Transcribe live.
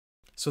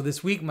So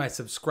this week, my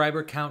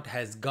subscriber count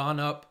has gone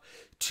up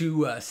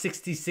to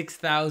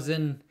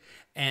 66,000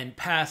 and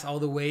passed all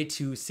the way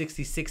to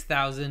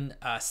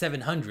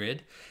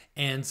 66,700.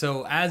 And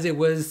so as it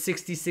was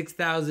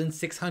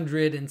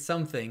 66,600 and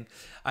something,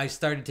 I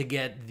started to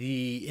get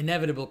the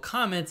inevitable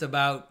comments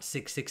about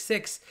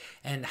 666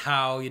 and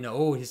how,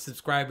 oh, his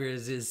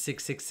subscribers is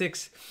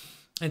 666.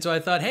 And so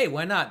I thought, hey,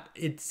 why not?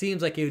 It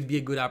seems like it would be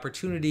a good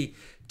opportunity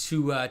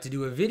to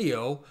do a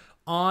video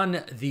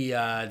on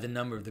the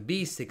number of the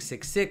beast,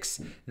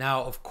 666.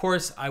 Now, of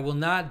course, I will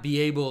not be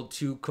able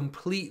to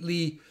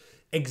completely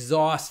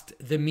exhaust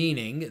the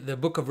meaning. The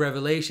book of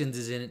Revelations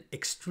is an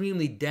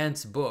extremely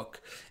dense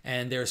book,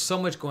 and there's so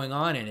much going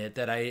on in it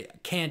that I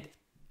can't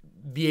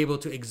be able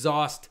to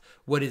exhaust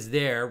what is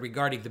there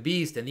regarding the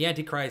beast and the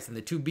Antichrist and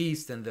the two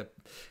beasts and the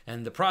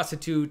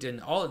prostitute and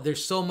all.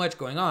 There's so much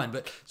going on,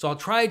 but so I'll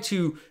try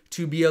to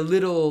be a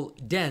little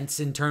dense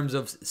in terms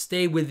of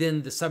stay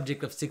within the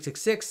subject of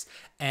 666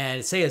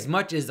 and say as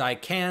much as I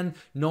can,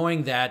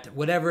 knowing that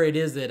whatever it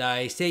is that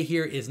I say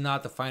here is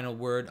not the final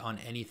word on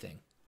anything.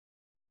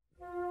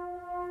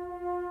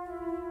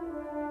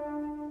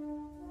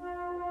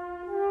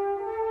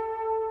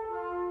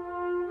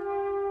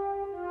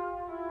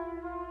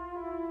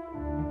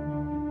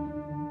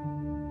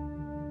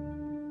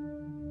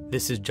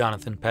 This is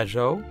Jonathan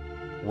Pageau.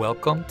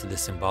 Welcome to the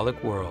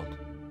Symbolic World.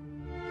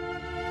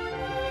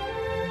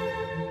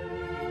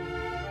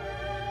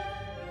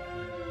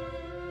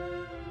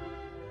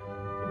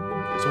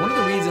 So one of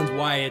the reasons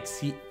why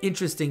it's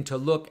interesting to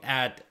look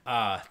at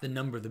the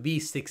number of the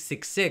beast,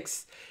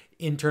 666,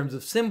 in terms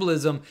of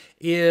symbolism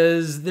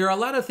is there are a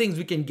lot of things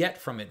we can get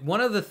from it.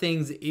 One of the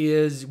things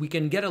is we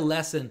can get a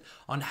lesson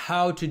on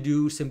how to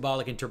do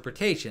symbolic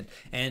interpretation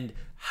and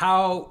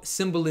how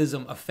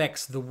symbolism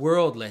affects the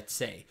world, let's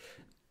say.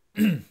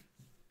 And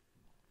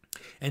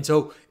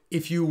so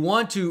if you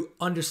want to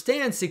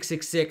understand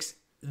 666,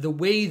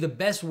 the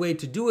best way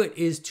to do it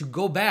is to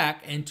go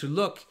back and to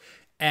look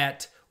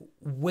at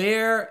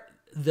where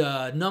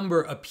the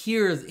number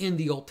appears in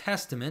the Old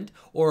Testament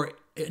or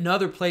in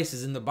other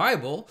places in the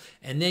Bible,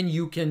 and then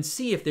you can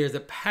see if there's a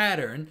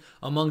pattern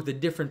among the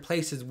different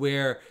places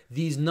where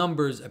these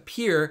numbers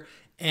appear,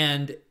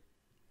 and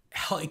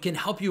it can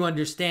help you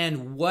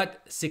understand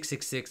what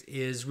 666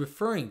 is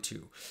referring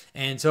to.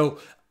 And so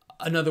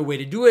another way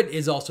to do it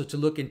is also to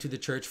look into the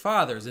church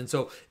fathers. And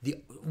so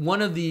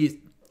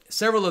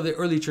several of the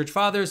early church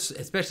fathers,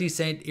 especially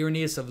Saint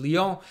Irenaeus of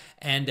Lyon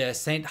and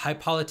Saint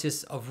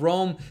Hippolytus of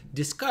Rome,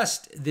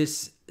 discussed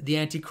the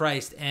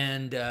Antichrist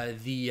and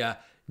the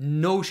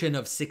notion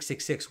of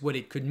 666, what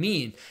it could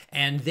mean,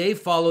 and they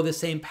follow the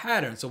same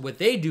pattern. So what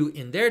they do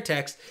in their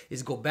text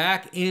is go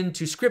back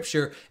into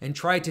scripture and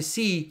try to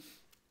see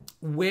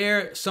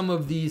where some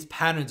of these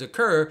patterns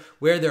occur,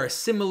 where there are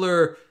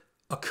similar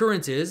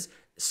occurrences,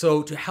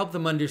 so to help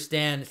them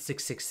understand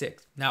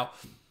 666. Now,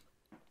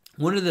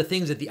 one of the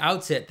things at the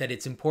outset that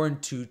it's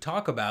important to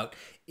talk about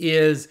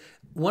is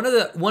one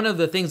of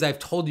the things I've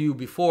told you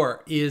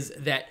before is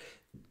that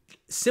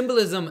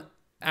symbolism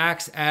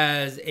acts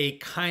as a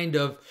kind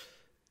of,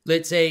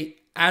 let's say,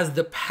 as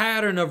the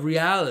pattern of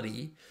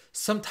reality.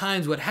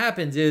 Sometimes what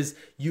happens is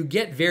you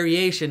get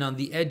variation on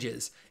the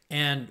edges,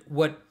 and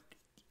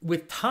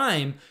with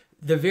time,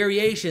 the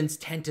variations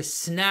tend to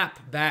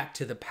snap back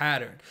to the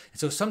pattern.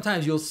 So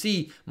sometimes you'll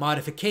see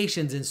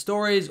modifications in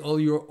stories, or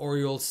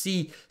you'll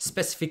see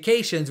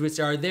specifications which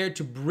are there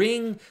to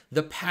bring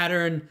the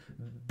pattern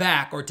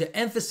back or to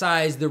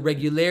emphasize the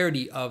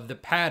regularity of the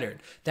pattern.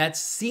 That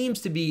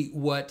seems to be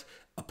what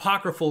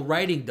apocryphal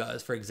writing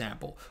does, for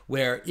example,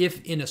 where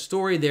if in a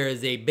story there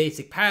is a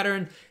basic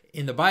pattern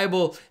in the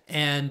Bible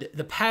and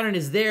the pattern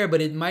is there,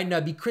 but it might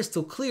not be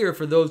crystal clear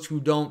for those who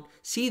don't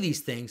see these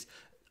things,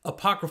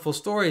 apocryphal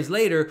stories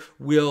later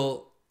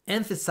will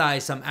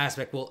emphasize some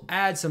aspect, will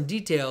add some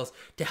details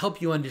to help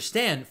you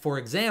understand, for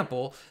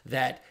example,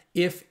 that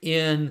if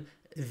in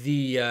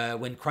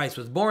when Christ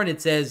was born,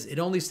 it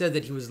only says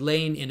that he was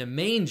laying in a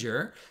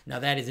manger. Now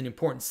that is an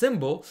important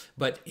symbol,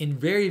 but in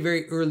very,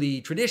 very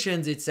early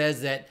traditions, it says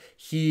that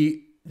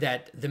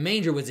the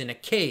manger was in a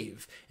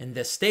cave and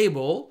the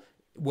stable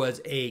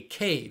was a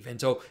cave. And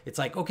so it's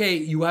like, okay,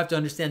 you have to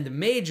understand the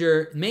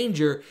manger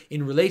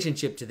in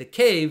relationship to the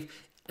cave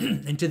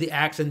and to the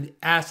ass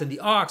and the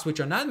ox, which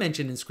are not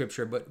mentioned in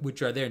scripture, but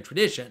which are there in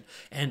tradition.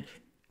 And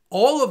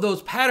all of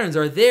those patterns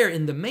are there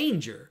in the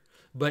manger,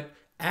 but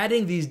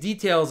adding these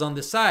details on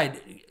the side,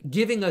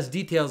 giving us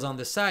details on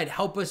the side,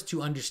 help us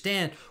to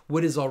understand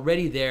what is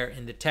already there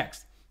in the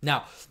text.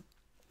 Now,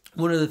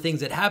 one of the things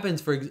that happened,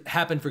 for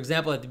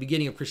example, at the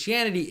beginning of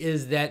Christianity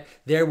is that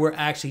there were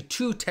actually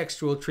two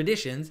textual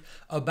traditions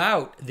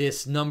about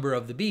this number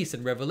of the beast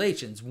in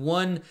Revelations.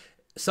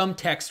 Some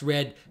text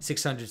read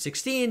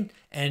 616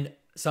 and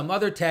some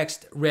other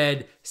text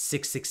read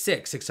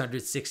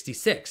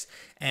 666.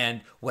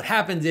 And what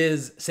happens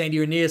is Saint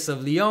Irenaeus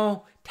of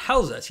Lyon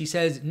tells us, he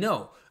says,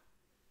 no,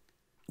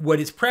 what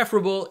is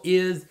preferable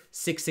is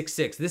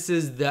 666. This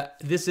is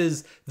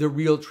the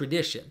real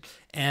tradition.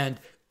 And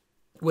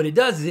what it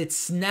does is it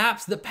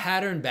snaps the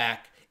pattern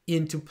back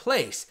into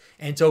place.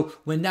 And so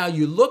when now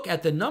you look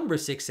at the number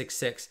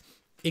 666,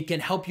 it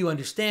can help you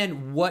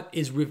understand what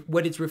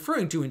it's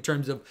referring to in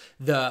terms of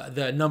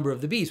the number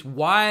of the beast.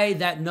 Why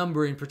that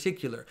number in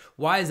particular?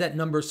 Why is that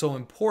number so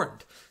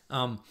important?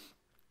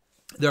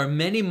 There are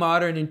many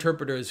modern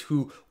interpreters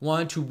who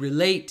want to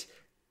relate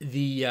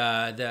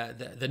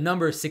the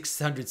number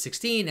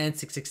 616 and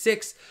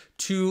 666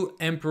 to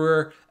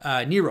Emperor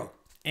Nero.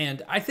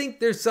 And I think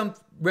there's some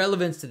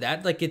relevance to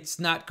that. Like, it's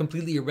not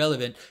completely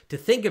irrelevant to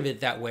think of it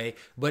that way,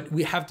 but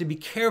we have to be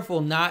careful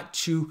not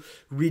to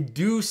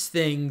reduce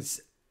things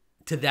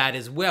to that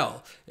as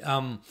well.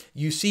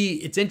 You see,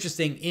 it's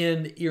interesting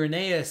in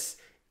Irenaeus,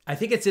 I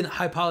think it's in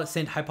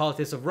St.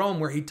 Hippolytus of Rome,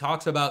 where he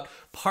talks about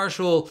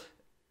partial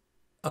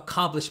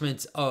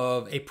accomplishments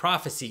of a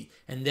prophecy.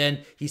 And then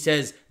he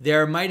says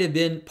there might have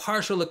been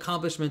partial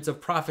accomplishments of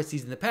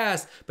prophecies in the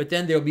past, but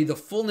then there'll be the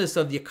fullness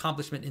of the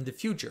accomplishment in the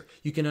future.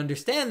 You can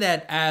understand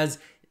that as,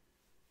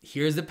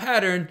 here's the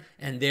pattern,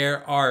 and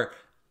there are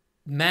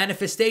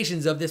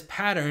manifestations of this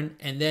pattern,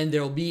 and then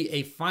there'll be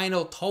a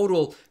final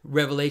total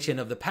revelation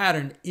of the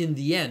pattern in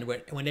the end,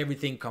 when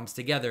everything comes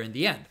together in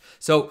the end.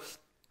 So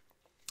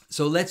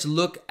let's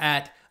look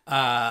at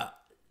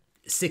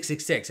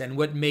 666 and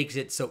what makes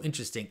it so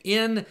interesting.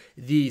 In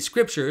the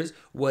scriptures,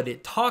 what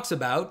it talks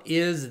about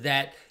is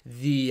that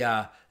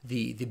the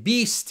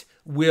beast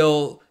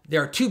will,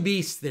 there are two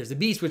beasts. There's a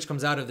beast which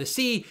comes out of the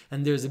sea,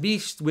 and there's a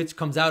beast which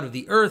comes out of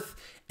the earth.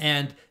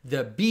 And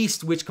the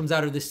beast which comes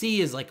out of the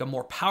sea is like a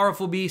more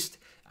powerful beast.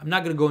 I'm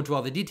not going to go into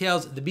all the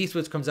details. The beast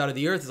which comes out of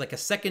the earth is like a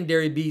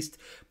secondary beast.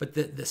 But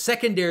the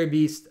secondary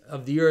beast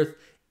of the earth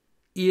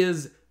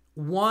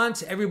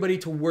wants everybody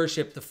to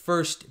worship the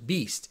first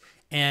beast,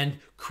 and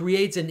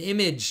creates an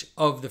image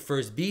of the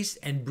first beast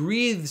and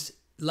breathes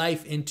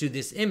life into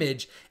this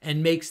image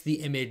and makes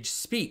the image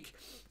speak.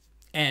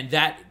 And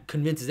that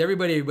convinces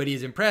everybody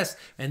is impressed.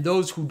 And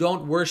those who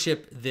don't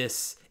worship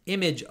this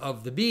image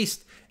of the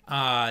beast,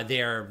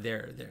 they're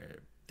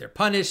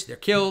punished, they're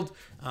killed.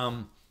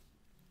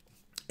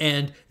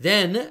 And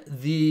then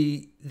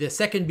the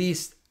second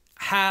beast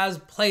has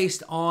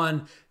placed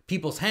on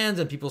people's hands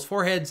and people's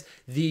foreheads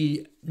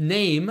the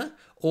name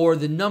or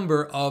the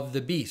number of the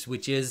beast,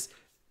 which is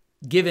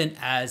given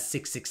as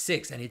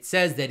 666. And it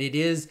says that it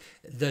is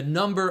the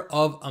number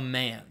of a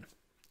man.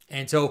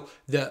 And so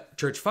the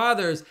church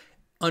fathers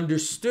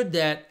understood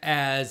that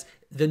as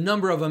the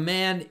number of a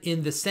man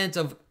in the sense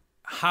of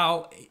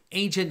how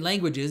ancient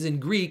languages in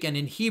Greek and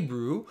in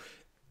Hebrew,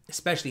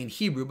 especially in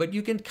Hebrew, but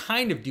you can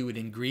kind of do it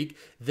in Greek,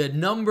 the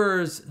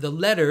numbers, the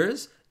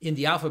letters in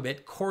the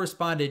alphabet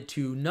corresponded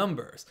to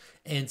numbers.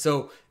 And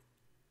so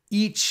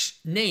each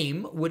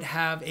name would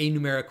have a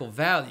numerical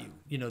value.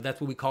 You know,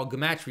 that's what we call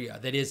gematria.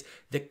 That is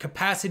the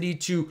capacity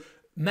to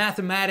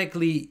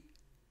mathematically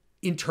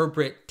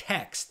interpret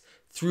text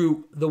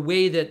through the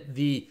way that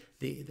the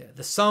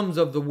sums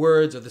of the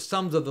words or the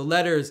sums of the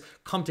letters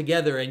come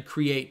together and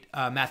create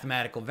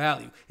mathematical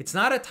value. It's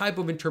not a type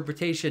of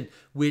interpretation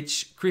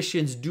which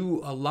Christians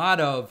do a lot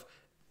of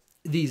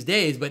these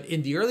days, but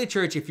in the early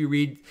church, if you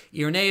read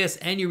Irenaeus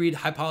and you read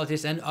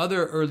Hippolytus and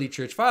other early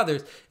church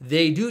fathers,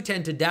 they do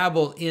tend to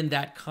dabble in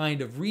that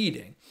kind of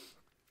reading.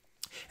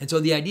 And so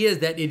the idea is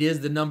that it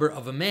is the number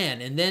of a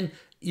man. And then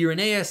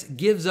Irenaeus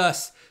gives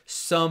us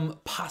some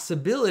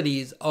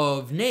possibilities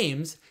of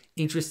names.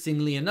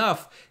 Interestingly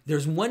enough,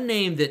 there's one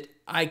name that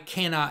I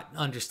cannot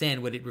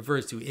understand what it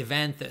refers to,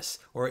 Evanthus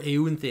or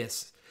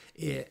Eunthes.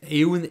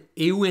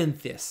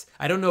 Eunthes.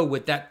 I don't know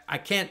what that, I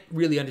can't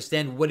really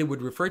understand what it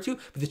would refer to,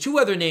 but the two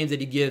other names that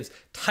he gives,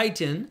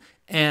 Titan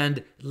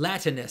and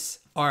Latinus,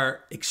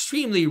 are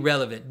extremely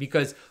relevant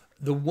because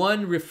the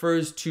one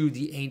refers to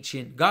the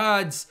ancient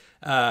gods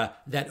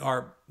that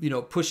are,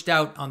 pushed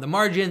out on the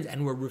margins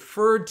and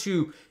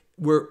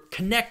were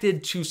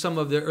connected to some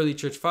of the early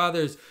church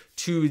fathers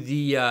to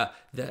the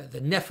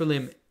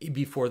Nephilim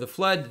before the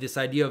flood, this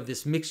idea of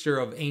this mixture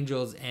of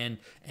angels and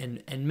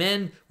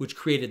men, which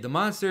created the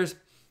monsters.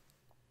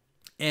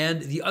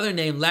 And the other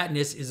name,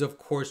 Latinus, is of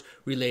course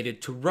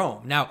related to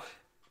Rome. Now,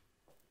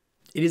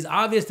 it is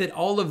obvious that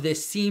all of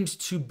this seems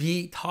to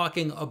be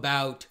talking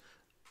about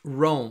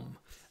Rome.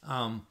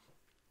 And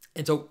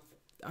so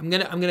I'm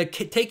gonna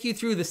take you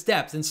through the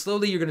steps, and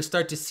slowly you're gonna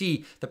start to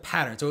see the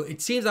pattern. So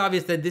it seems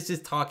obvious that this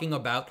is talking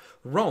about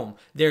Rome.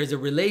 There is a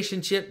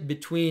relationship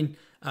between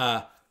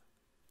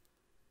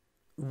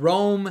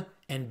Rome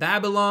and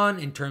Babylon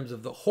in terms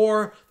of the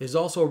whore. There's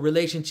also a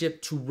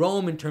relationship to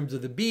Rome in terms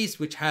of the beast,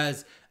 which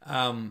has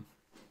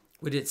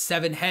with its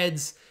 7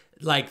 heads,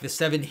 like the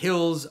 7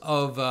 hills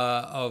of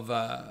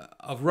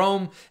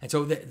Rome. And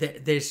so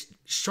there's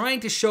trying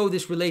to show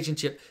this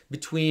relationship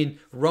between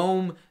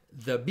Rome,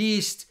 the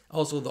beast,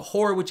 also the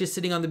whore, which is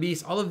sitting on the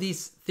beast. All of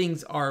these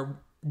things are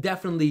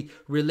definitely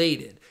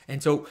related.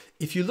 And so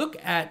if you look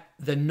at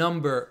the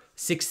number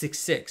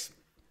 666,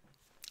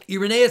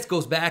 Irenaeus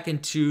goes back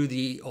into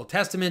the Old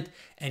Testament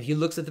and he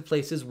looks at the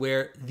places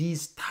where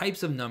these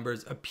types of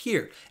numbers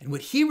appear. And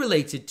what he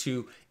relates it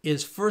to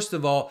is, first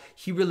of all,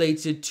 he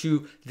relates it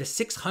to the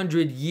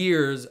 600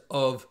 years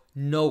of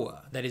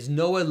Noah. That is,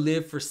 Noah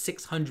lived for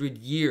 600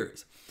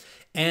 years.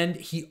 And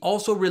he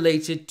also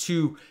relates it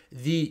to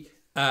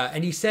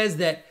and he says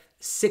that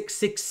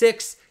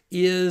 666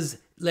 is,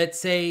 let's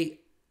say,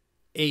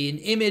 an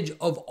image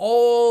of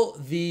all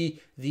the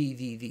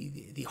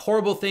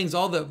horrible things,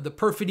 all the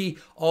perfidy,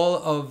 all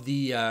of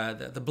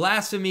the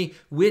blasphemy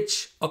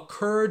which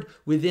occurred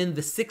within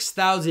the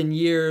 6,000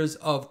 years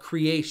of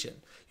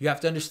creation. You have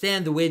to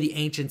understand the way the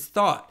ancients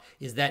thought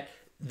is that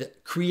the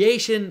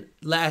creation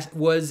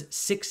was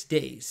 6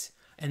 days,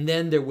 and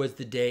then there was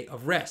the day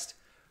of rest.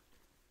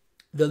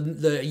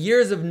 The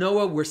years of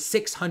Noah were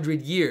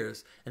 600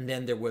 years, and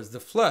then there was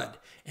the flood.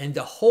 And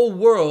the whole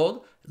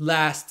world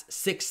lasts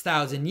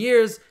 6,000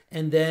 years,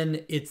 and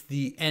then it's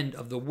the end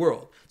of the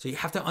world. So you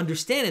have to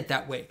understand it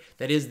that way.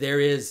 That is,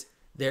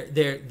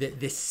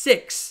 the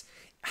 6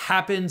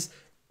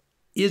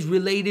 is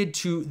related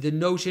to the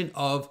notion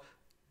of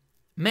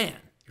man,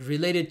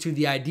 related to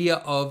the idea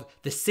of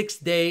the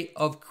 6th day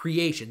of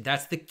creation.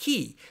 That's the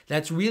key.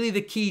 That's really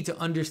the key to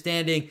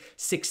understanding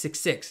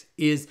 666,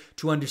 is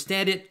to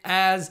understand it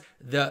as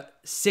the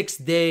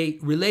 6th day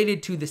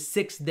related to the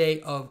 6th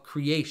day of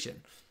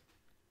creation.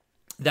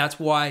 That's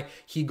why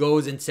he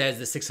goes and says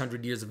the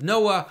 600 years of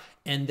Noah,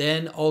 and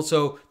then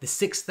also the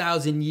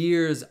 6,000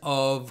 years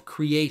of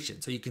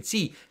creation. So you can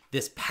see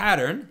this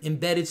pattern,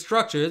 embedded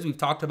structures, we've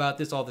talked about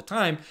this all the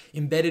time,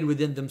 embedded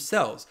within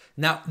themselves.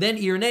 Now, then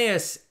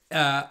Irenaeus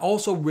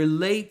also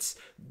relates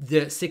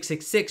the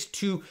 666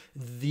 to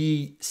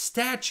the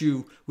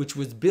statue which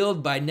was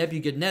built by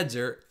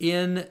Nebuchadnezzar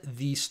in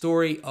the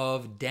story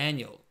of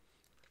Daniel.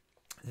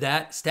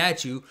 That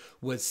statue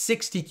was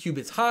 60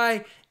 cubits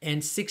high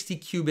and 60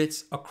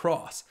 cubits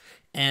across.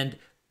 And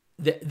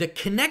the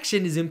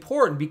connection is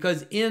important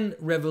because in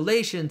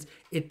Revelations,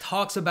 it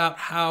talks about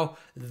how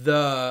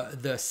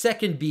the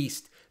second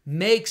beast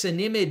makes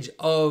an image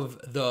of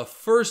the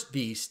first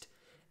beast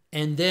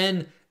and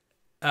then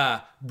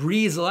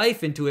breathes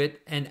life into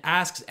it and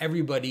asks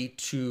everybody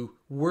to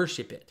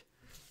worship it.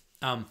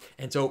 And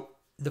so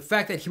the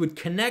fact that he would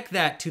connect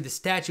that to the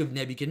statue of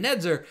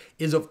Nebuchadnezzar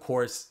is, of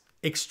course,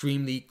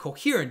 extremely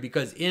coherent,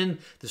 because in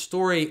the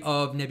story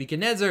of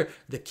Nebuchadnezzar,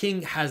 the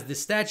king has this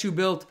statue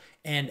built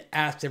and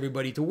asks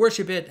everybody to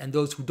worship it, and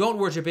those who don't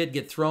worship it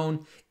get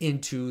thrown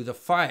into the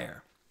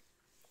fire.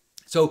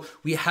 So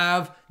we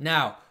have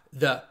now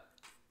the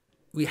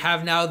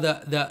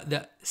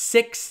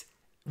 6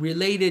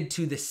 related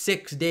to the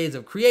 6 days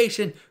of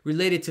creation,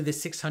 related to the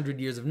 600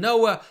 years of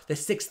Noah, the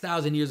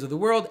 6,000 years of the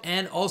world,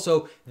 and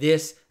also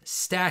this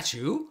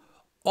statue,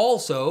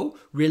 also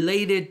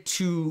related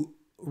to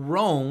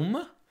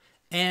Rome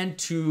and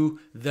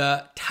to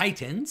the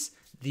Titans,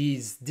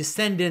 these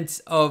descendants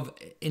of,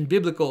 in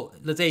biblical,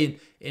 let's say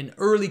in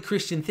early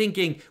Christian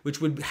thinking, which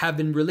would have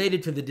been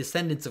related to the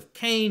descendants of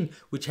Cain,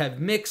 which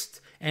have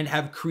mixed and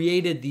have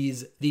created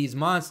these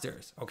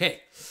monsters.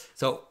 Okay,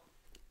 so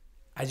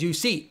as you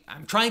see,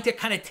 I'm trying to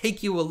kind of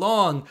take you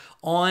along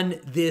on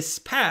this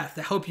path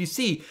to help you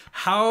see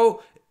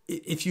how,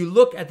 if you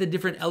look at the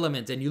different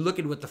elements and you look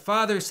at what the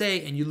fathers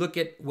say and you look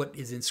at what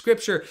is in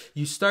scripture,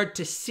 you start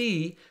to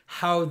see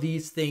how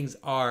these things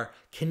are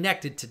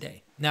connected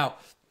today. Now,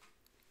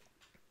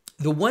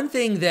 the one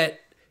thing that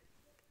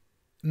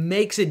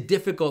makes it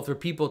difficult for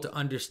people to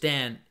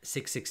understand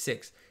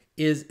 666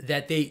 is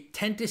that they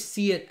tend to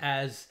see it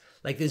as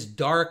like this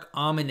dark,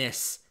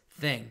 ominous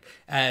thing,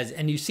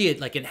 and you see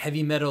it like in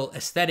heavy metal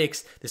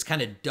aesthetics, this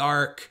kind of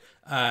dark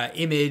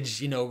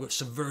image,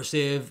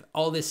 subversive,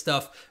 all this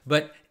stuff.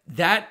 But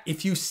that,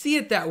 if you see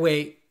it that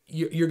way,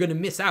 you're going to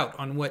miss out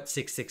on what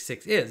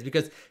 666 is,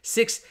 because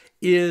 6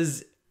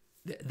 is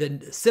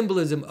the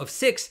symbolism of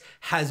 6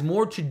 has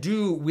more to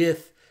do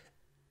with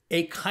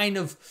a kind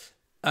of,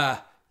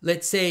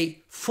 let's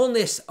say,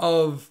 fullness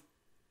of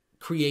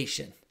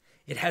creation.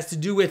 It has to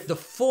do with the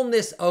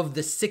fullness of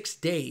the 6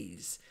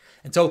 days.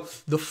 And so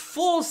the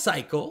full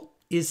cycle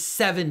is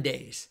 7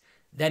 days.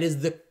 That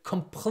is, the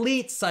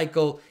complete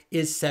cycle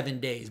is 7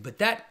 days. But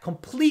that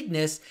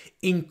completeness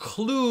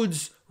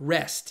includes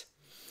rest,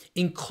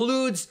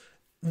 includes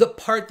the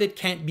part that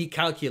can't be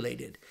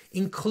calculated,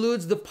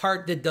 includes the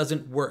part that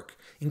doesn't work,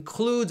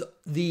 includes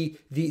the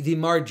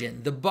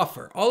margin, the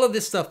buffer, all of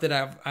this stuff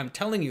that I'm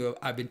telling you,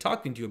 I've been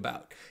talking to you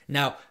about.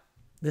 Now,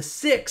 the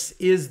 6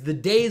 is the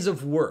days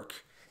of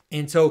work.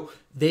 And so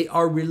they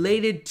are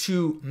related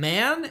to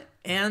man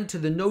and to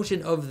the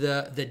notion of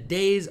the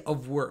days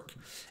of work.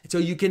 And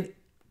so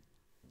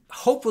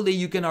hopefully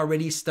you can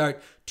already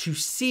start to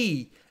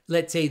see,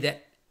 let's say,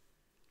 that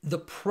the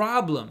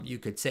problem, you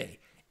could say,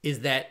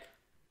 is that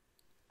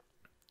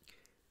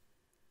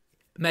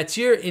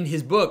Mathieu, in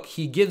his book,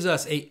 he gives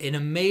us an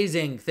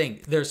amazing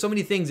thing. There are so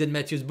many things in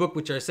Mathieu's book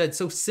which are said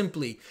so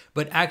simply,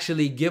 but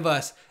actually give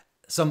us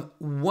some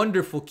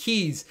wonderful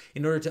keys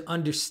in order to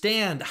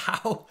understand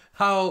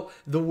how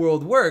the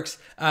world works.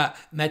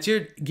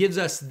 Mathieu gives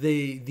us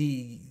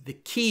the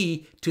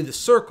key to the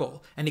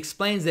circle and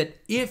explains that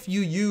if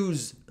you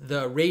use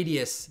the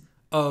radius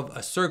of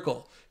a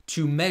circle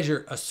to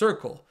measure a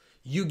circle,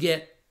 you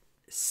get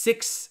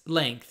 6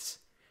 lengths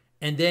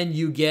and then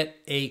you get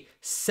a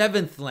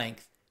seventh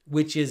length,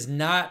 which is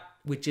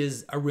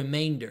a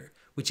remainder,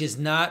 which is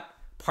not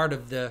part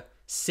of the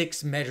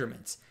 6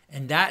 measurements.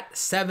 And that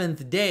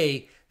seventh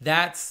day,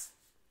 that's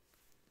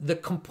the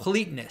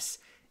completeness,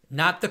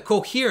 not the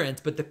coherence,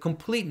 but the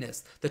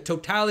completeness, the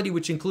totality,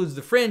 which includes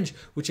the fringe,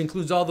 which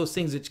includes all those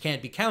things which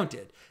can't be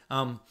counted.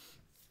 And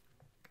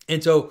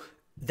so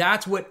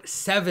that's what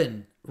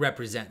 7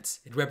 represents.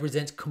 It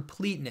represents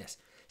completeness.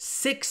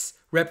 6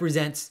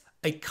 represents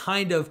a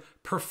kind of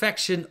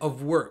perfection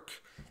of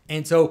work.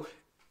 And so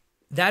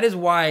that is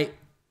why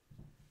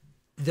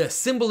the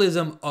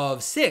symbolism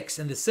of 6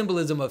 and the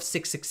symbolism of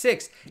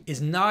 666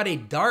 is not a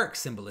dark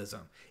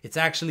symbolism. It's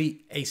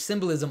actually a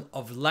symbolism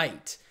of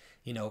light,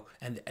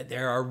 and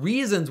there are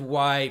reasons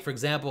why, for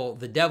example,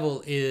 the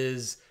devil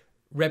is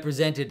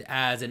represented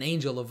as an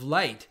angel of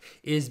light,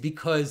 is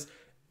because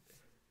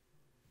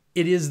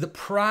it is the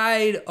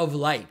pride of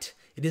light.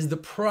 It is the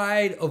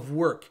pride of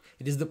work.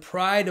 It is the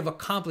pride of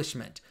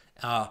accomplishment,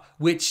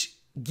 which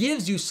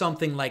gives you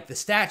something like the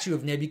statue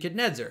of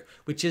Nebuchadnezzar,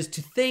 which is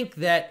to think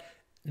that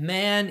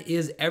man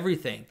is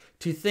everything,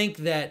 to think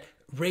that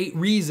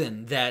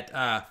reason, that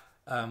our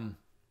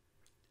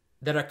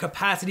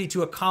capacity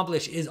to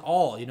accomplish is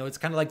all. It's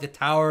kind of like the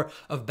Tower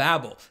of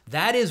Babel.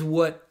 That is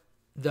what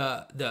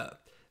the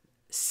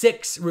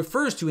 6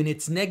 refers to in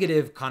its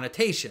negative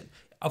connotation.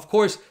 Of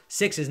course,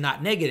 6 is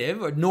not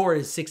negative, nor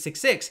is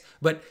 666,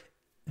 but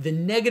the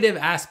negative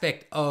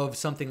aspect of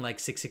something like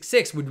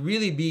 666 would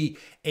really be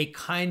a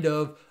kind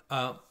of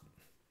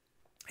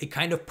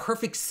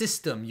perfect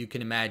system, you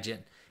can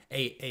imagine.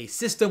 A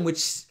system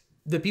which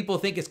the people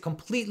think is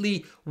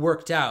completely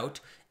worked out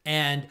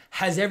and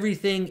has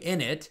everything in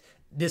it,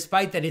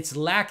 despite that it's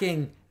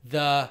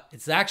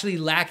actually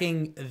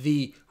lacking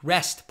the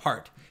rest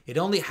part. It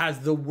only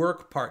has the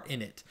work part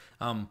in it.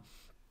 And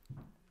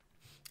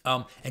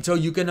so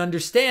you can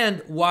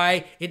understand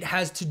why it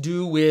has to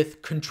do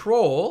with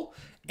control,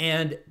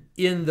 and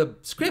in the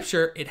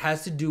scripture, it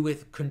has to do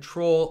with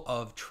control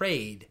of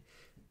trade.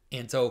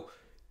 And so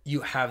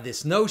you have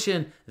this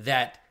notion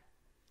that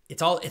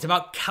it's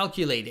about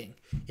calculating.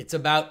 It's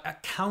about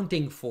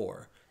accounting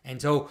for.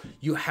 And so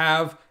you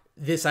have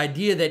this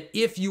idea that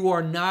if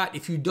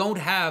you don't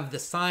have the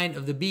sign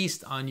of the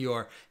beast on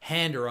your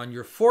hand or on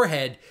your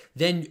forehead,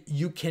 then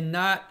you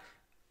cannot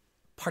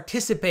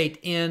participate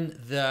in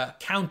the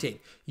counting.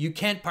 You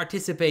can't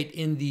participate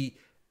in the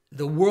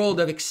world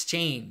of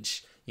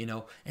exchange,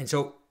 And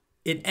so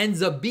it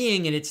ends up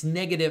being, in its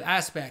negative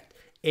aspect,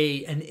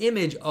 an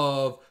image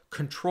of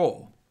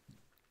control.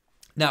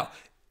 Now,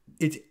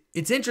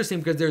 it's interesting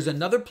because there's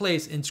another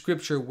place in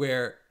scripture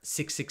where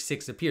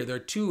 666 appears. There are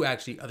 2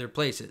 actually other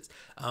places.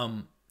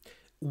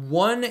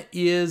 One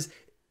is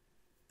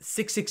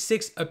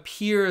 666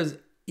 appears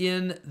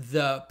in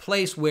the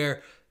place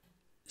where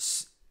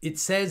it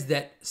says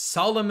that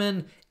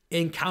Solomon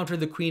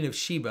encountered the Queen of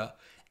Sheba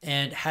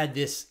and had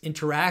this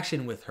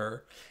interaction with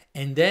her.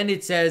 And then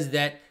it says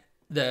that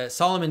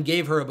Solomon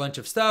gave her a bunch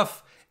of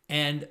stuff,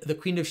 and the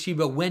Queen of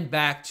Sheba went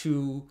back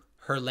to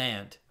her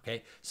land.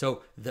 Okay,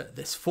 so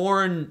this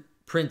foreign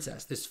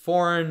princess, this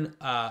foreign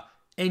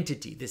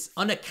entity, this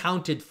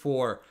unaccounted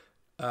for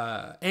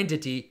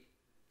entity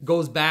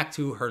goes back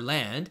to her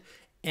land.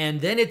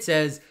 And then it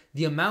says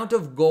the amount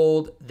of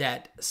gold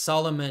that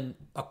Solomon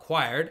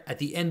acquired at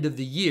the end of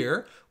the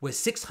year was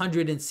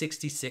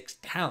 666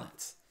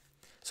 talents.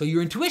 So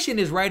your intuition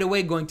is right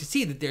away going to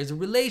see that there's a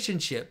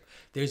relationship.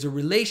 There's a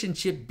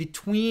relationship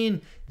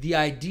between the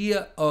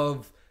idea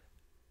of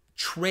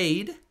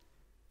trade,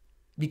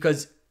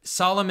 because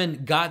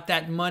Solomon got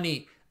that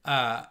money,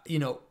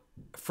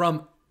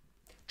 from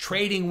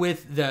trading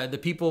with the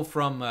people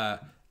from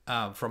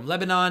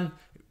Lebanon,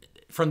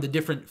 from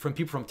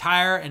people from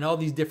Tyre, and all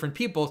these different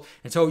peoples.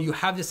 And so you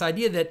have this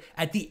idea that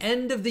at the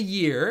end of the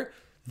year,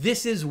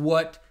 this is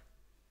what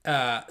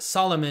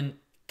Solomon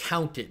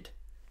counted.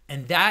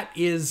 And that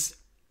is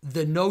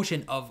the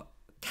notion of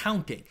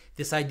counting,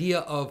 this idea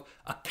of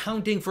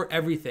accounting for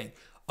everything,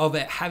 of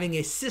having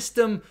a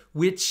system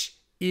which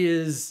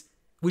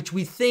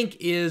we think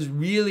is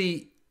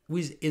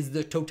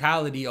the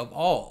totality of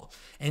all.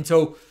 And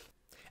so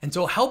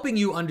helping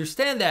you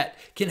understand that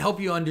can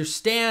help you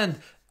understand,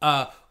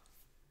 and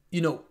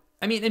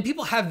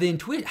people have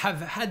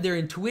had their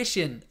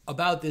intuition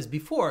about this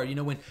before.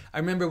 When I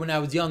remember when I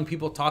was young,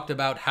 people talked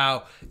about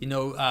how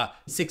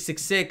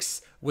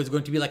 666 was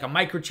going to be like a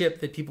microchip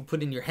that people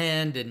put in your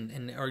hand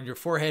or your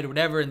forehead or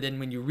whatever, and then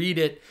when you read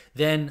it,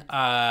 then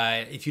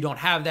if you don't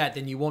have that,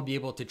 then you won't be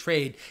able to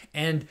trade.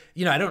 And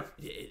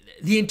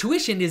the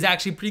intuition is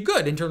actually pretty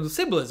good in terms of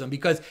symbolism,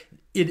 because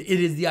it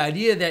is the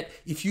idea that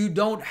if you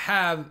don't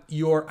have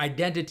your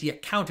identity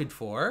accounted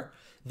for,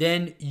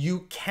 then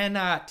you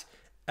cannot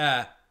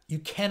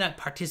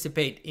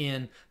participate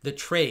in the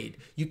trade.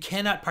 You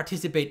cannot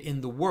participate in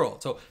the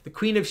world. So the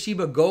Queen of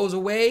Sheba goes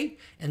away,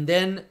 and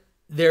then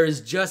there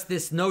is just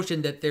this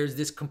notion that there's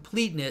this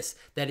completeness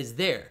that is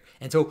there.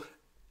 And so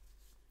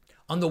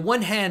on the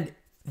one hand,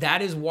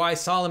 that is why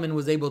Solomon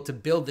was able to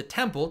build the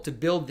temple, to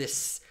build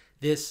this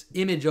this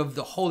image of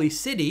the holy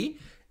city,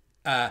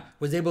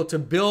 was able to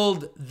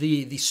build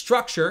the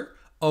structure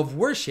of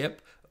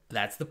worship.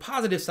 That's the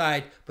positive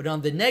side. But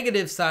on the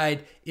negative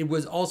side, it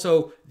was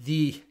also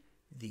the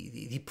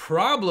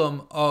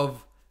problem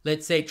of,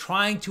 let's say,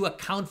 trying to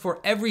account for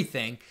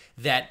everything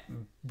that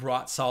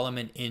brought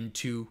Solomon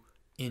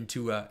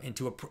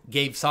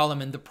gave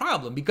Solomon the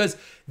problem, because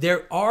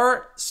there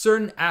are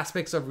certain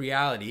aspects of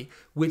reality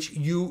which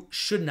you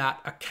should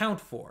not account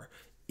for.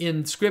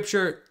 In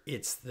Scripture,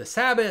 it's the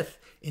Sabbath.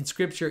 In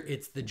Scripture,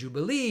 it's the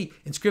Jubilee.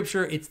 In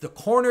Scripture, it's the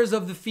corners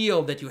of the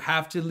field that you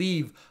have to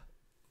leave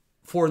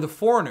for the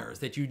foreigners,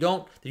 that you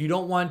don't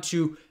want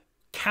to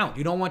count.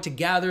 You don't want to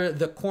gather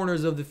the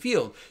corners of the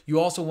field. You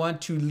also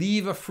want to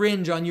leave a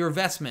fringe on your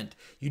vestment.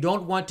 You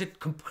don't want to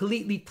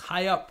completely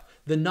tie up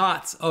the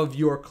knots of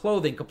your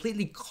clothing,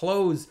 completely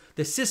close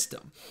the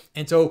system.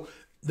 And so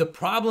the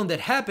problem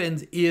that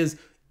happens is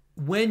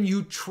when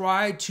you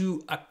try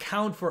to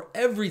account for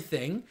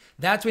everything,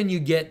 that's when you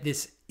get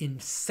this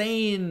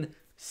insane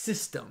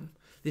system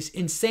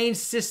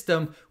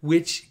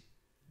which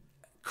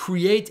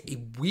creates a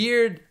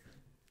weird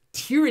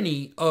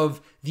tyranny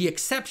of the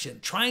exception,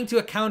 trying to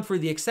account for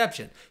the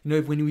exception.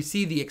 When we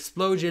see the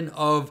explosion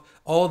of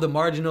all the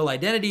marginal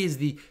identities,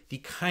 the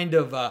kind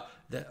of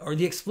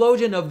the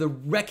explosion of the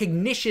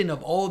recognition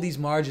of all these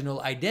marginal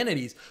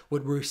identities,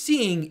 what we're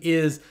seeing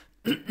is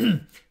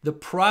the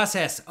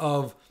process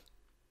of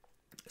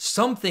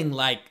something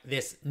like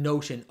this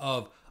notion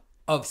of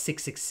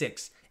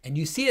 666. And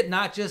you see it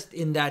not just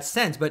in that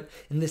sense, but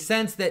in the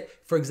sense that,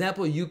 for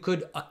example, you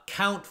could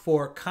account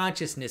for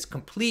consciousness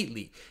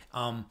completely.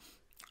 An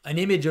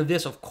image of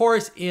this, of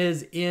course,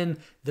 is in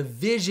the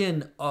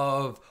vision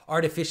of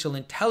artificial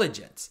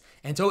intelligence.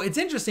 And so it's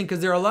interesting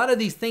because there are a lot of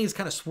these things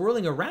kind of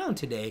swirling around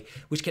today,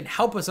 which can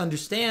help us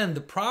understand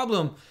the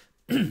problem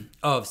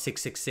of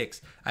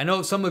 666. I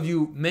know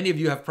many of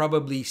you have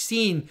probably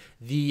seen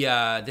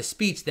the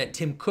speech that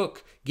Tim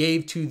Cook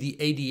gave to the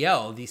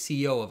ADL, the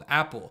CEO of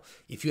Apple.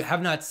 If you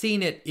have not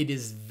seen it, it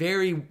is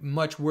very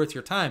much worth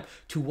your time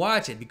to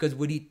watch it, because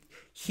what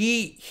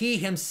he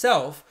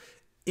himself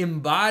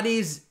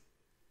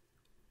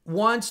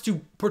wants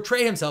to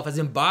portray himself as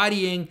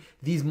embodying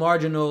these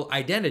marginal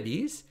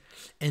identities.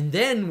 And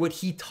then what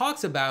he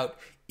talks about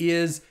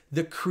is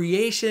the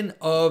creation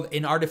of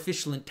an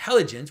artificial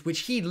intelligence,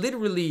 which he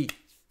literally,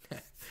 I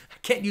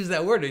can't use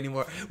that word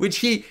anymore, which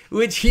he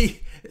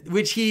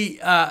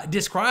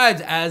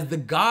describes as the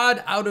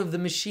God out of the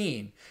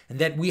machine. And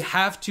that we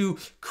have to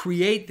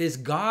create this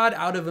God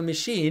out of a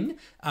machine,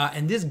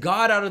 and this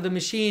God out of the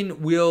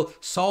machine will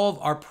solve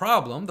our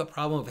problem, the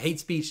problem of hate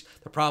speech,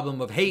 the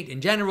problem of hate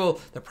in general,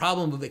 the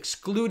problem of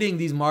excluding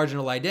these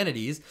marginal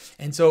identities.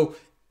 And so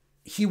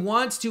he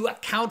wants to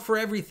account for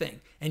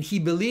everything. And he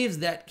believes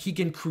that he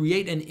can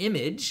create an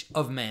image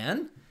of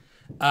man,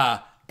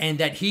 and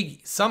that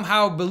he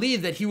somehow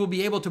believes that he will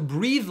be able to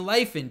breathe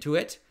life into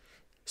it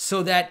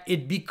so that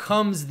it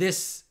becomes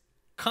this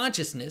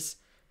consciousness,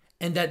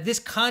 and that this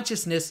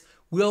consciousness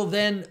will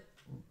then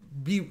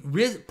be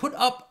put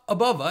up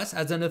above us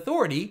as an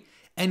authority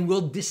and will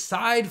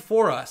decide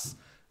for us,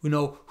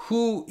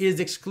 who is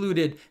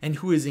excluded and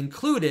who is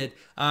included,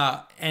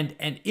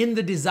 and in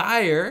the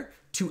desire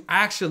to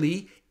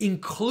actually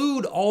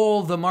include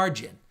all the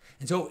margin.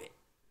 And so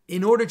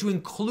in order to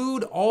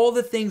include all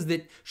the things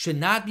that should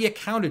not be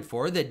accounted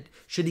for, that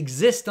should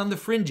exist on the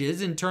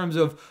fringes in terms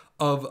of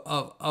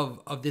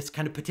this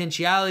kind of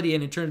potentiality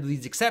and in terms of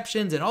these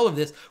exceptions and all of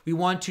this, we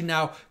want to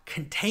now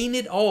contain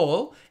it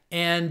all,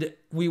 and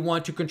we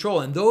want to control.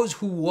 And those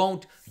who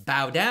won't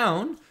bow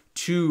down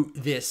to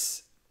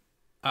this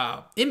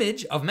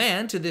image of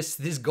man, to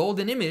this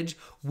golden image,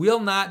 will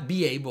not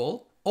be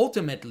able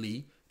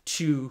ultimately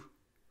to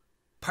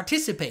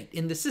participate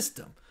in the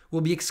system,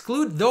 will be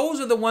excluded. Those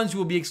are the ones who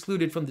will be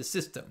excluded from the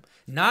system,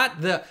 not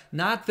the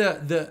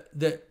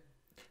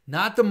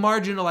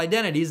marginal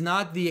identities,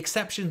 not the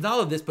exceptions,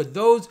 all of this, but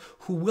those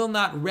who will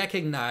not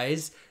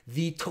recognize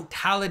the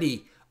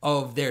totality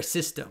of their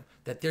system,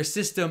 that their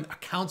system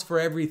accounts for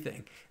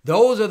everything.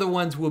 Those are the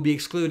ones who will be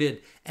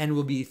excluded and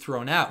will be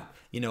thrown out.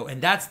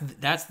 And that's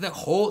the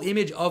whole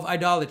image of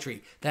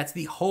idolatry. That's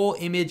the whole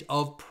image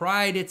of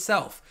pride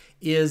itself,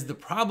 is the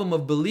problem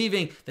of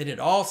believing that it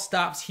all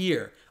stops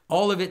here.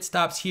 All of it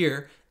stops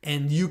here,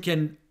 and you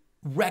can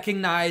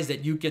recognize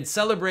that you can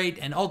celebrate,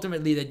 and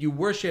ultimately that you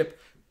worship,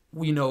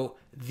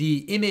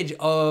 the image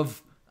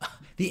of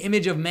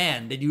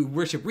man, that you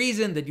worship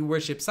reason, that you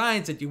worship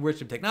science, that you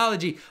worship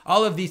technology,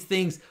 all of these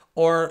things.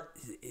 Or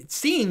it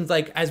seems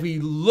like, as we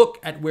look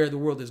at where the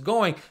world is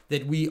going,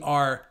 that we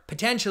are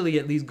potentially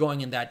at least going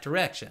in that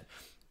direction.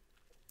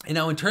 And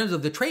now in terms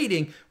of the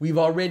trading, we've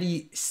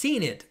already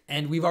seen it,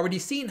 and we've already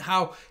seen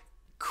how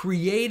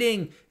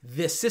creating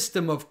this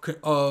system of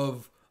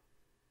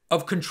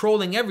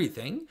controlling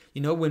everything,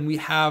 when we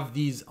have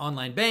these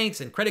online banks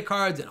and credit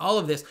cards and all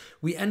of this,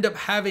 we end up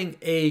having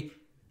a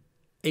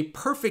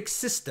perfect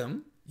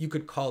system, you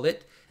could call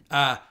it,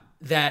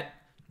 that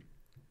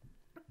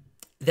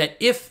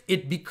if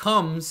it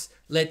becomes,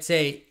 let's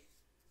say,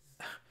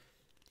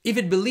 if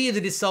it believes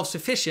it is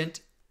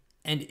self-sufficient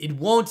and it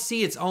won't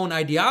see its own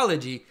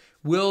ideology,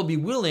 will be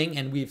willing,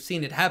 and we've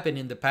seen it happen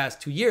in the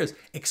past 2 years,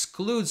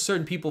 exclude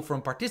certain people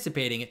from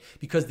participating in it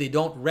because they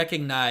don't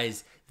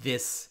recognize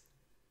this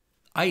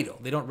idol.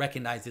 They don't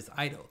recognize this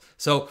idol.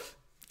 So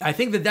I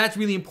think that that's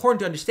really important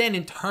to understand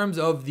in terms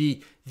of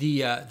the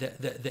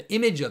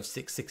image of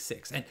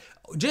 666. And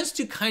just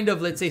to kind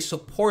of, let's say,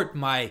 support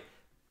my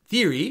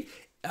theory,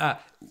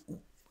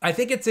 I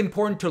think it's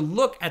important to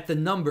look at the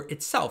number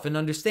itself and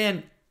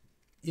understand,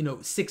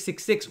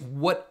 666,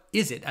 what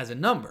is it as a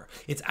number?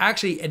 It's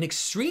actually an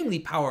extremely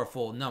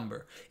powerful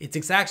number.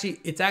 It's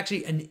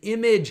actually an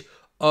image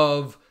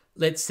of,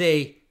 let's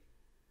say,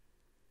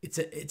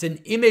 it's an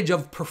image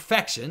of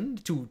perfection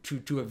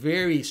to a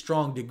very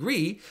strong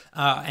degree,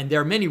 and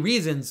there are many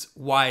reasons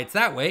why it's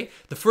that way.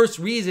 The first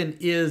reason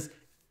is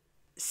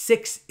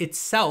 6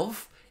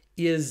 itself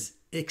is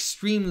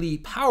extremely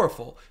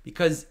powerful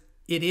because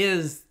it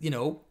is,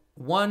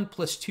 1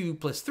 plus 2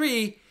 plus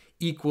 3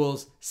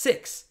 equals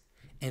 6.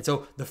 And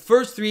so the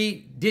first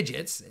 3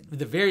 digits,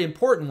 the very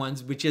important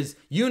ones, which is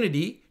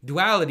unity,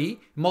 duality,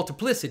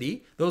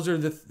 multiplicity, those are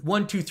the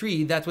 1, 2,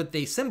 3, that's what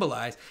they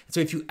symbolize. And so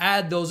if you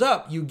add those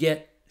up, you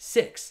get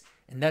 6.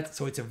 And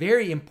so it's a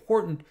very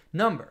important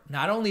number.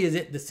 Not only is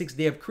it the 6th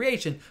day of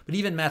creation, but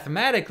even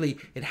mathematically,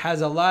 it has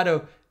a lot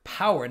of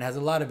power and has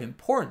a lot of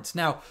importance.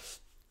 Now,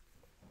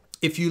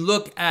 if you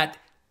look at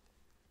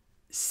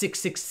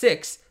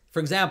 666, for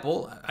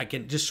example, I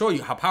can just show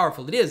you how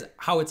powerful it is,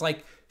 how it's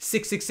like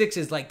 666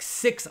 is like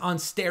 6 on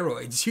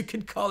steroids. You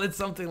could call it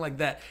something like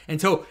that. And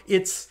so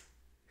it's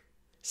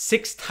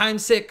 6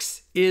 times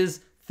 6 is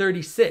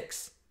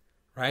 36,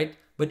 right?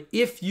 But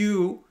if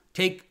you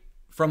take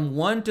from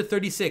 1 to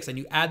 36 and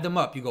you add them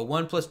up, you go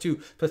 1 plus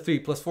 2 plus 3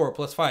 plus 4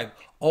 plus 5,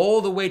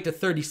 all the way to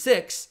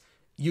 36,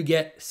 you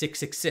get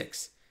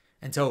 666.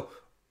 And so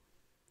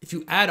if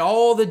you add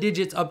all the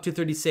digits up to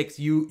 36,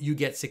 you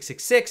get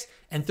 666,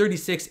 and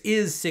 36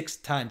 is 6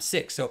 times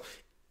 6. So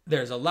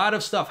there's a lot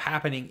of stuff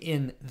happening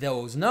in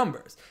those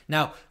numbers.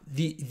 Now,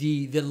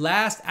 the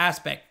last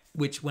aspect,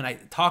 which when I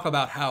talk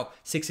about how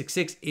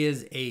 666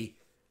 is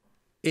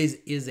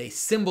a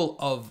symbol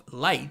of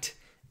light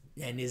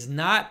and is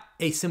not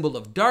a symbol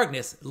of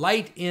darkness,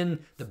 light in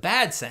the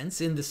bad sense,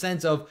 in the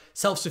sense of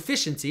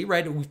self-sufficiency,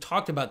 right? We've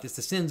talked about this,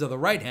 the sins of the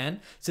right hand,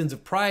 sins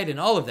of pride and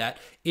all of that,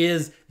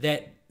 is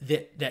that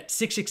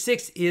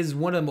 666 is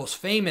one of the most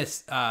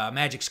famous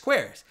magic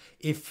squares.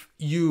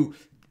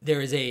 There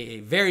is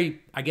a very,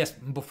 I guess,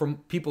 from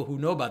people who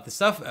know about this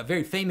stuff, a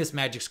very famous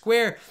magic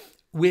square,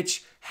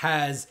 which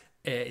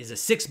is a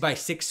 6 by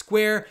 6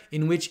 square,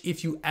 in which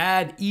if you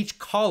add each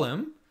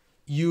column,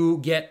 you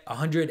get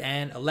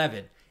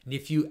 111. And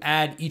if you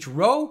add each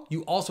row,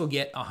 you also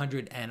get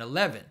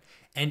 111.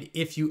 And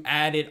if you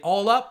add it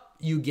all up,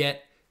 you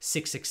get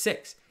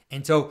 666.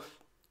 And so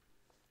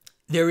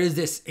there is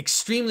this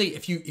extremely,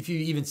 if you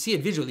even see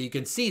it visually, you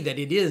can see that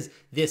it is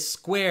this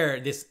square,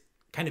 this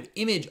kind of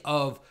image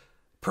of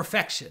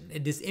perfection.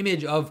 This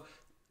image of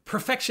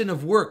perfection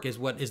of work is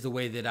the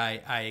way that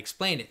I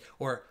explain it,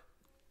 or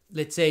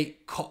let's say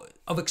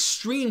of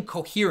extreme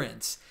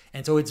coherence.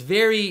 And so it's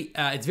very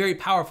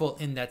powerful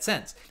in that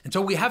sense. And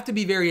so we have to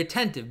be very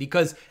attentive,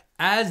 because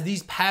as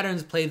these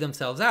patterns play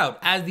themselves out,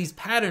 as these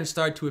patterns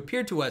start to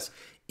appear to us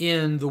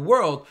in the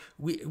world,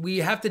 we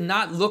have to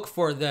not look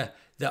for the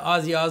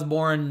Ozzy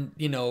Osbourne,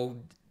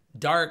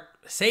 dark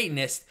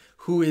Satanist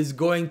who is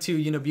going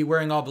to, be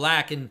wearing all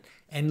black and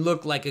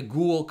look like a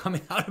ghoul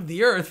coming out of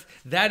the earth.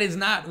 That is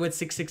not what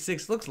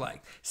 666 looks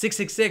like.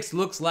 666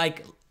 looks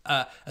like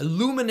a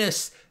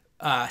luminous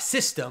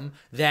system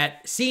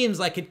that seems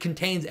like it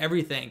contains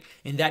everything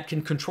and that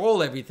can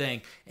control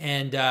everything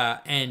and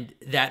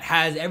that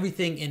has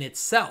everything in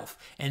itself.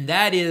 And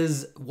that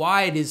is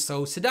why it is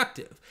so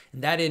seductive.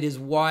 And that it is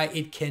why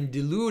it can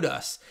delude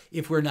us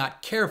if we're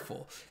not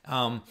careful.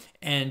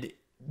 And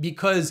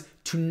because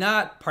to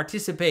not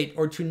participate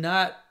or to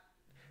not,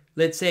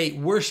 let's say,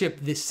 worship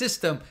this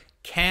system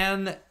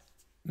can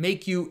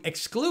make you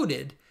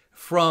excluded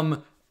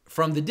from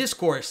the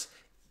discourse.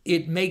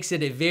 It makes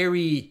it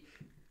very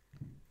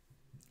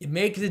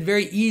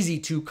easy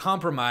to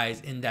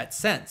compromise in that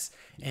sense.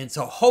 And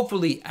so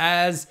hopefully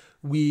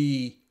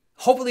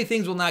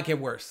things will not get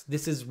worse.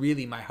 This is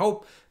really my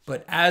hope.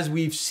 But as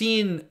we've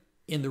seen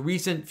in the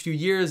recent few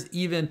years,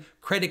 even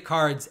credit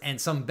cards and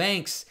some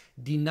banks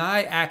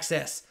deny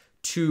access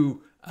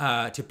to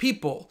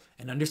people,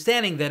 and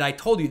understanding that I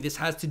told you this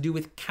has to do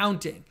with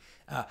counting.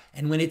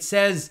 And when it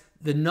says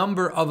the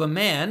number of a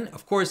man,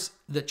 of course,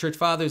 the church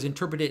fathers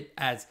interpret it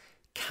as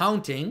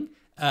counting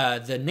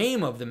the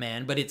name of the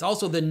man, but it's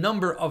also the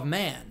number of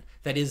man.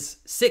 That is,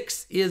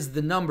 6 is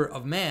the number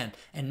of man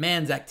and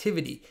man's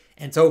activity.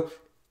 And so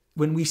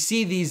when we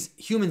see these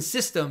human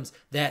systems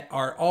that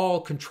are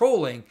all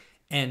controlling,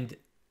 and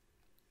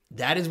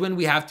that is when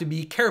we have to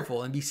be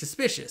careful and be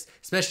suspicious,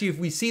 especially if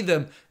we see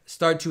them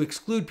start to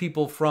exclude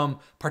people from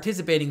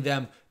participating in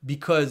them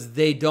because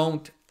they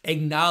don't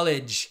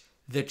acknowledge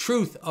the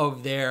truth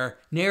of their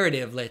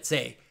narrative, let's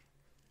say.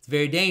 It's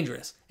very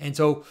dangerous. And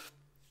so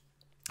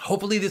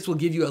hopefully this will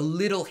give you a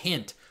little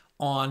hint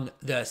on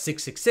the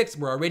 666.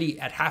 We're already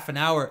at half an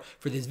hour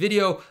for this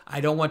video.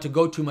 I don't want to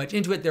go too much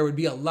into it. There would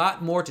be a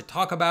lot more to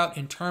talk about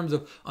in terms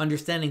of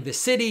understanding the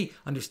city,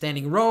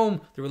 understanding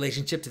Rome, the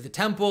relationship to the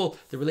temple,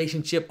 the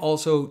relationship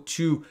also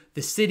to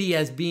the city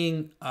as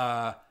being,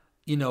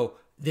 you know,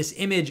 this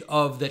image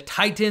of the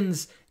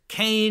Titans,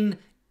 Cain,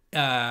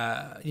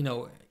 you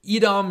know,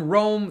 Edom,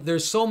 Rome.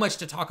 There's so much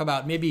to talk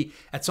about. Maybe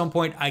at some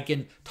point I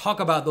can talk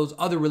about those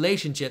other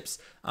relationships,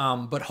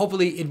 but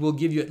hopefully it will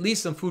give you at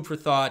least some food for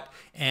thought.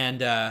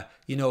 And,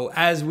 you know,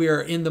 as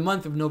we're in the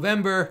month of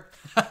November,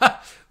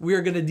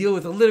 we're going to deal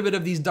with a little bit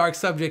of these dark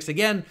subjects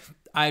again.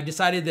 I've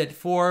decided that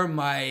for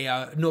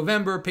my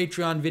November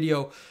Patreon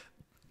video,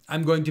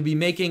 I'm going to be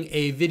making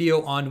a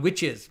video on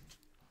witches.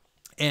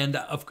 And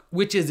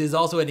witches is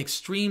also an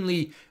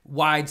extremely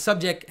wide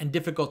subject and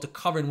difficult to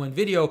cover in one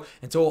video.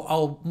 And so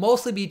I'll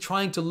mostly be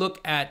trying to look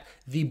at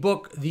the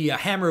book, The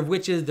Hammer of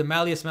Witches, the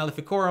Malleus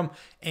Maleficarum,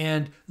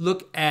 and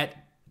look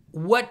at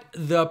what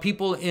the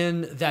people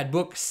in that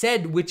book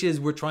said witches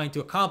were trying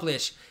to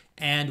accomplish,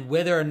 and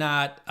whether or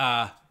not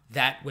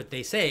that what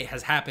they say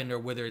has happened, or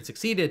whether it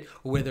succeeded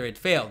or whether it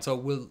failed. So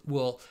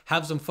we'll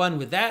have some fun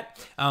with that.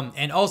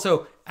 And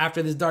also,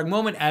 after this dark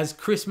moment, as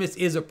Christmas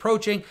is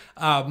approaching,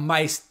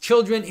 my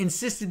children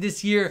insisted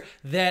this year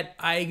that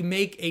I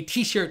make a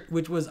t-shirt,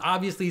 which was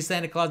obviously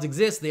Santa Claus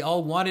exists. They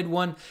all wanted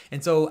one.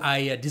 And so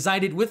I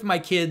designed it with my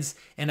kids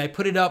and I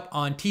put it up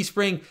on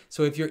Teespring.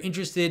 So if you're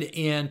interested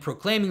in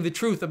proclaiming the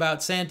truth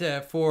about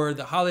Santa for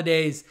the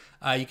holidays,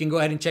 you can go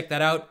ahead and check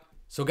that out.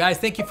 So guys,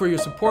 thank you for your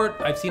support.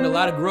 I've seen a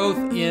lot of growth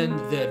in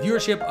the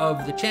viewership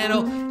of the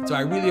channel, so I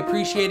really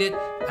appreciate it.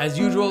 As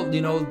usual, you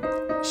know,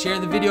 share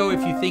the video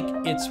if you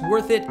think it's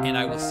worth it, and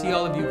I will see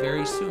all of you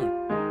very soon.